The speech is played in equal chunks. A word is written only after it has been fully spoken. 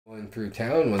Going through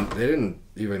town when they didn't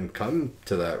even come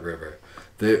to that river.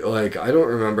 They I don't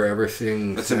remember ever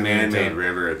seeing. That's a man-made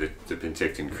river, the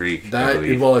Penticton Creek.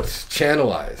 Well, it's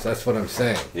channelized. That's what I'm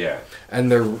saying. Yeah.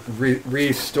 And they're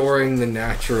restoring the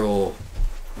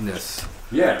naturalness.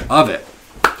 Of it.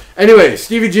 Anyway,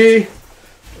 Stevie G.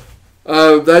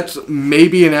 That's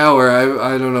maybe an hour.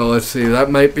 I don't know. Let's see. That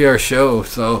might be our show,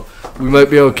 so we might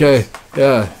be okay.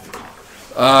 Yeah.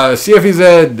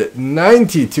 CFEZ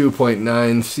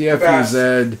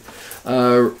 92.9.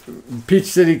 CFEZ. Peach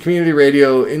City Community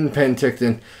Radio in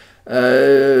Penticton.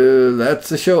 That's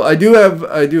the show. I do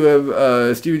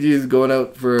have Stevie G is going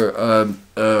out for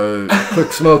a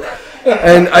quick smoke,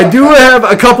 and I do have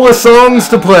a couple of songs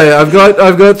to play. I've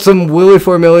got some Willie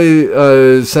Four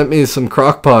Milli sent me some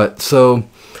Croc Pot, so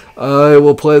I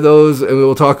will play those, and we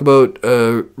will talk about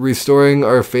restoring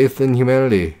our faith in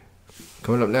humanity.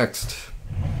 Coming up next.